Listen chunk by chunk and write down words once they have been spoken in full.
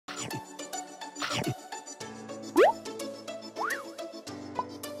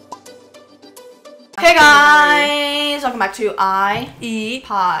Hey guys! Welcome back to I Eat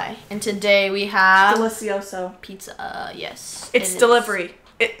Pie. And today we have Delicioso pizza. Yes. It's delivery.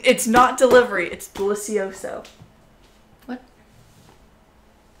 It's not delivery, it's Delicioso. What?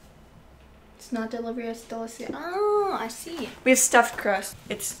 It's not delivery, it's Delissio. Oh, I see. We have stuffed crust.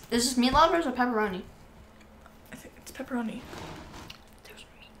 Is this meat lovers or pepperoni? I think it's pepperoni. There's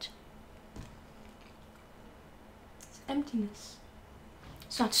meat. It's emptiness.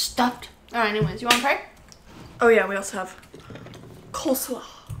 It's not stuffed. Alright, anyways, you want to pray? Oh yeah, we also have coleslaw.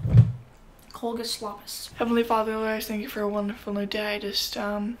 Colgus Heavenly Father, Lord, I just thank you for a wonderful new day. I just,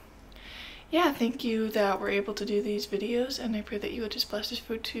 yeah, thank you that we're able to do these videos, and I pray that you would just bless this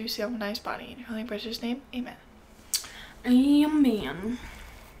food to see on a nice body. In your holy and precious name, amen. Amen.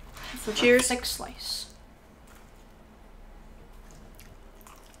 For cheers. 6 slice.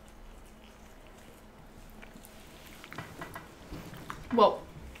 Whoa.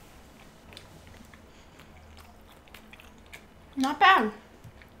 Not bad.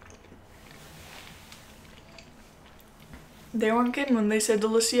 They weren't kidding when they said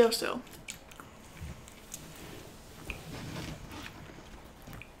Delicioso.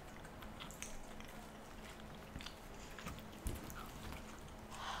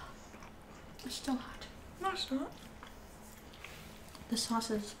 It's still hot. No, it's not. The sauce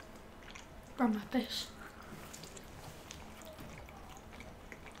is from my fish.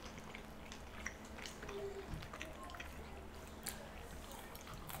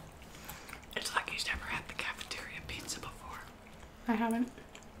 It's like he's never had the cafeteria pizza before. I haven't.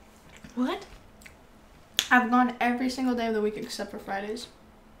 What? I've gone every single day of the week except for Fridays.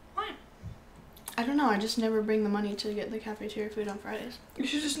 Why? I don't know. I just never bring the money to get the cafeteria food on Fridays. You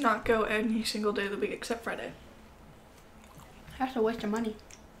should just not go any single day of the week except Friday. That's a waste of money.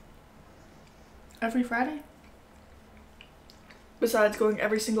 Every Friday? Besides going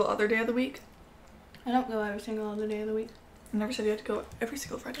every single other day of the week? I don't go every single other day of the week. I never said you had to go every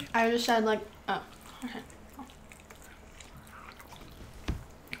single Friday. I just said like, oh, okay.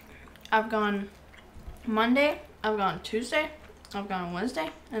 I've gone Monday, I've gone Tuesday, I've gone Wednesday,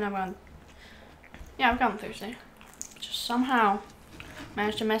 and I've gone Thursday. Just somehow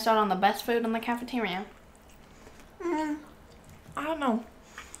managed to miss out on the best food in the cafeteria. I don't know.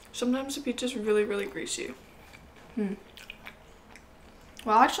 Sometimes the pizza's really, really greasy. Well,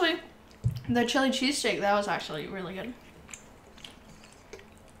 actually, the chili cheesesteak, that was actually really good.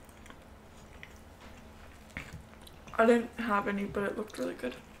 I didn't have any, but it looked really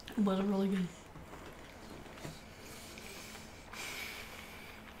good. It was really good.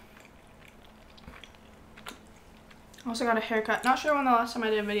 I also got a haircut. Not sure when the last time I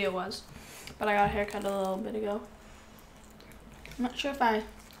did a video was, but I got a haircut a little bit ago. I'm not sure if I've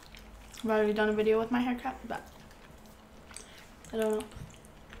already done a video with my haircut, but I don't know.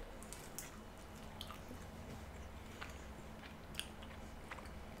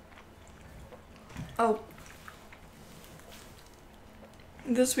 Oh.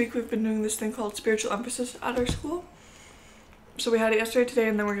 This week we've been doing this thing called spiritual emphasis at our school. So we had it yesterday, today,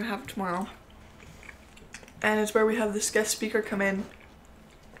 and then we're going to have it tomorrow. And it's where we have this guest speaker come in,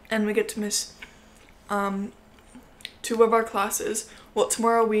 and we get to miss 2 of our classes. Well,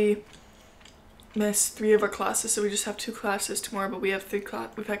 tomorrow we miss 3 of our classes, so we just have 2 classes tomorrow, but we have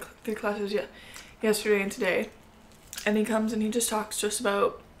we've had 3 classes yesterday and today. And he comes and he just talks to us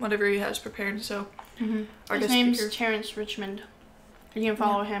about whatever he has prepared. So His name's Terrence Richmond. You can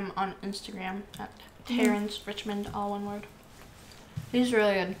follow him on Instagram at Terrence Richmond, all one word. He's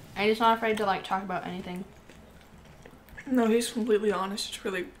really good. And he's not afraid to like talk about anything. No, he's completely honest.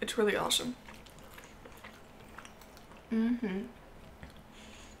 It's really awesome.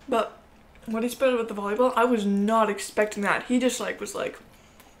 But what he said about the volleyball, I was not expecting that. He just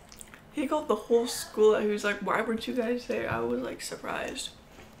he called the whole school out. He was like, "Why weren't you guys there?" I was like surprised.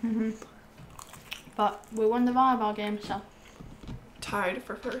 But we won the volleyball game, so Tied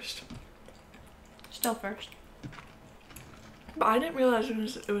for first. still first. But I didn't realize it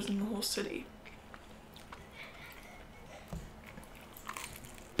was in the whole city.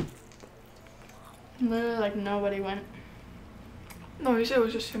 Literally, like nobody went. No, he said it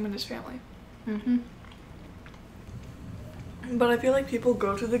was just him and his family. But I feel like people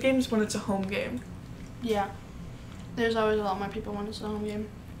go to the games when it's a home game. Yeah. There's always a lot more people when it's a home game.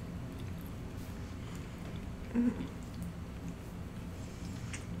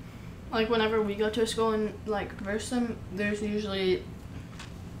 Like whenever we go to a school and like verse them, there's usually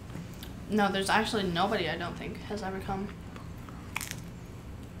there's actually nobody I don't think has ever come.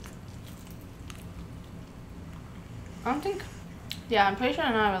 I don't think. Yeah, I'm pretty sure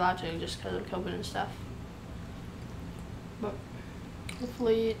I'm not allowed to just because of COVID and stuff. But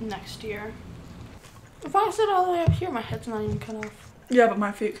hopefully next year. If I sit all the way up here, my head's not even cut off. Yeah, but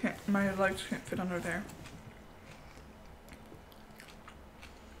my legs can't fit under there.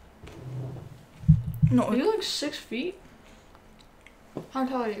 No. Are you like 6 feet? How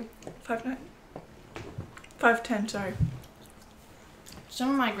tall are you? 5'9". 5'10", sorry.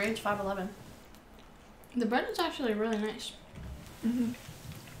 Some of my grades 5'11". The bread is actually really nice. Mm-hmm.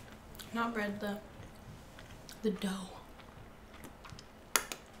 Not bread, the dough.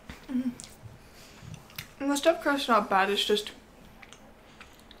 Mm-hmm. And the stuffed crust is not bad, it's just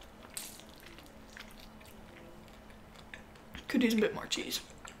could use a bit more cheese.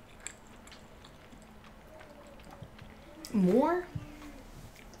 More?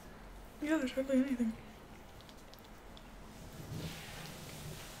 Yeah, there's hardly anything.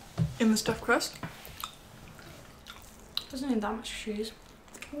 In the stuffed crust? Doesn't need that much cheese.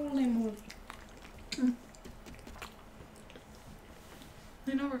 Holy moly.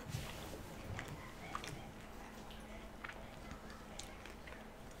 Lean over.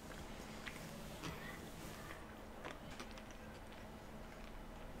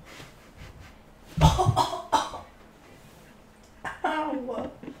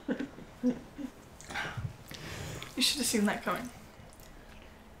 Ow. You should have seen that coming.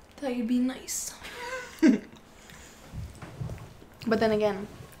 Thought you'd be nice. But then again,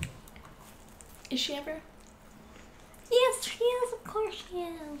 is she ever? Yes, she is. Of course she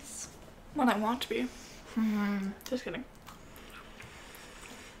is. When I want to be. Just kidding.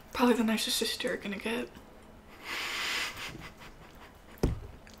 Probably the nicest sister you're gonna get.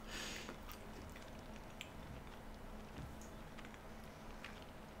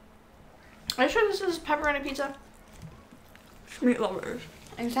 Are you sure this is pepperoni pizza? It's meat lovers.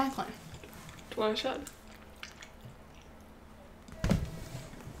 Exactly. That's what I said.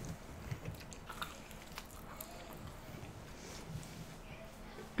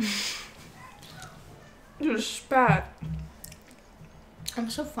 You just spat. I'm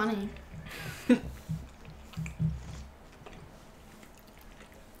so funny.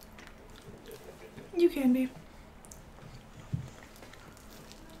 You can be.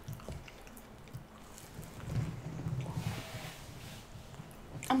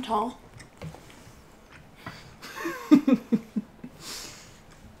 I'm tall.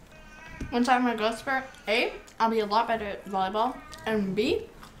 Once I have my growth spurt, A, I'll be a lot better at volleyball, and B,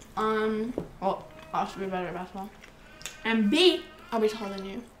 well, I'll also be better at basketball, and B, I'll be taller than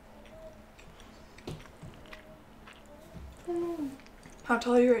you. How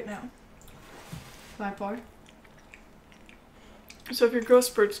tall are you right now? 5'4". So if your growth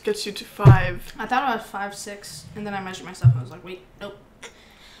spurt gets you to 5. I thought I was 5'6", and then I measured myself and I was like, wait, nope.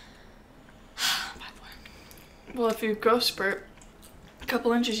 5'4". Well, if your growth spurt a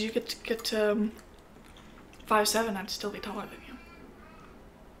couple inches, you get to 5'7", I'd still be taller than you.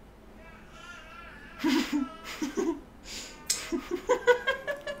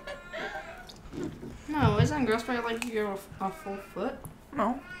 No, isn't growth spurt like you're a full foot?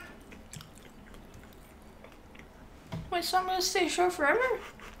 No. Wait, so I'm gonna stay short forever?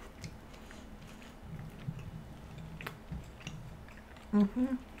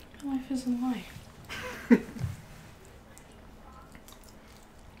 Mm-hmm. Life is a lie.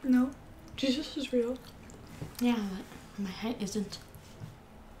 No. Jesus is real. Yeah, but my height isn't.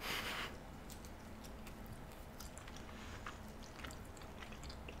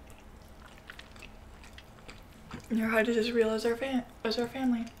 Your height is as real as our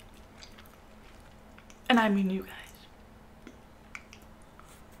family. And I mean you guys.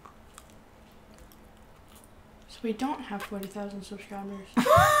 So we don't have 40,000 subscribers.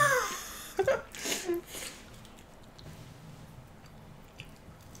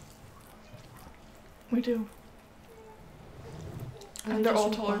 We do. And they're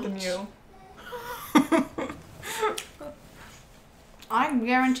all taller than you. I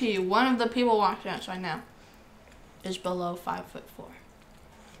guarantee you, one of the people watching us right now is below 5'4".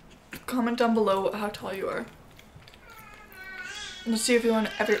 Comment down below how tall you are. Let's see if you want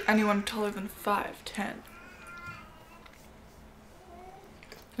anyone taller than 5'10".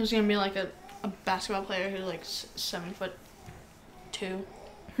 There's gonna be like a basketball player who's like 7'2".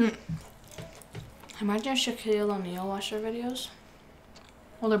 Imagine if Shaquille O'Neal watched our videos.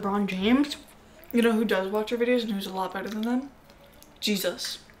 Or LeBron James. You know who does watch our videos and who's a lot better than them?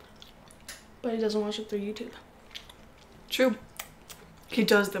 Jesus. But he doesn't watch it through YouTube. True. He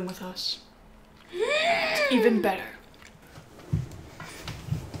does them with us. It's even better.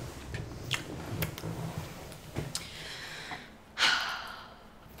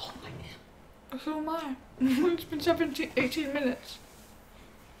 So am I. It's been 18 minutes.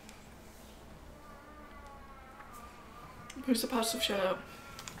 Here's a positive shout out.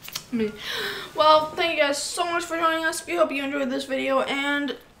 Me. Well, thank you guys so much for joining us. We hope you enjoyed this video,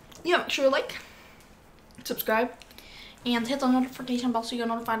 and yeah, make sure to like, subscribe, and hit the notification bell so you're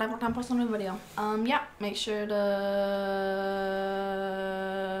notified every time I post a new video. Yeah, make sure to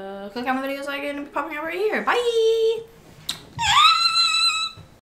click on the videos that are going to be popping up right here. Bye!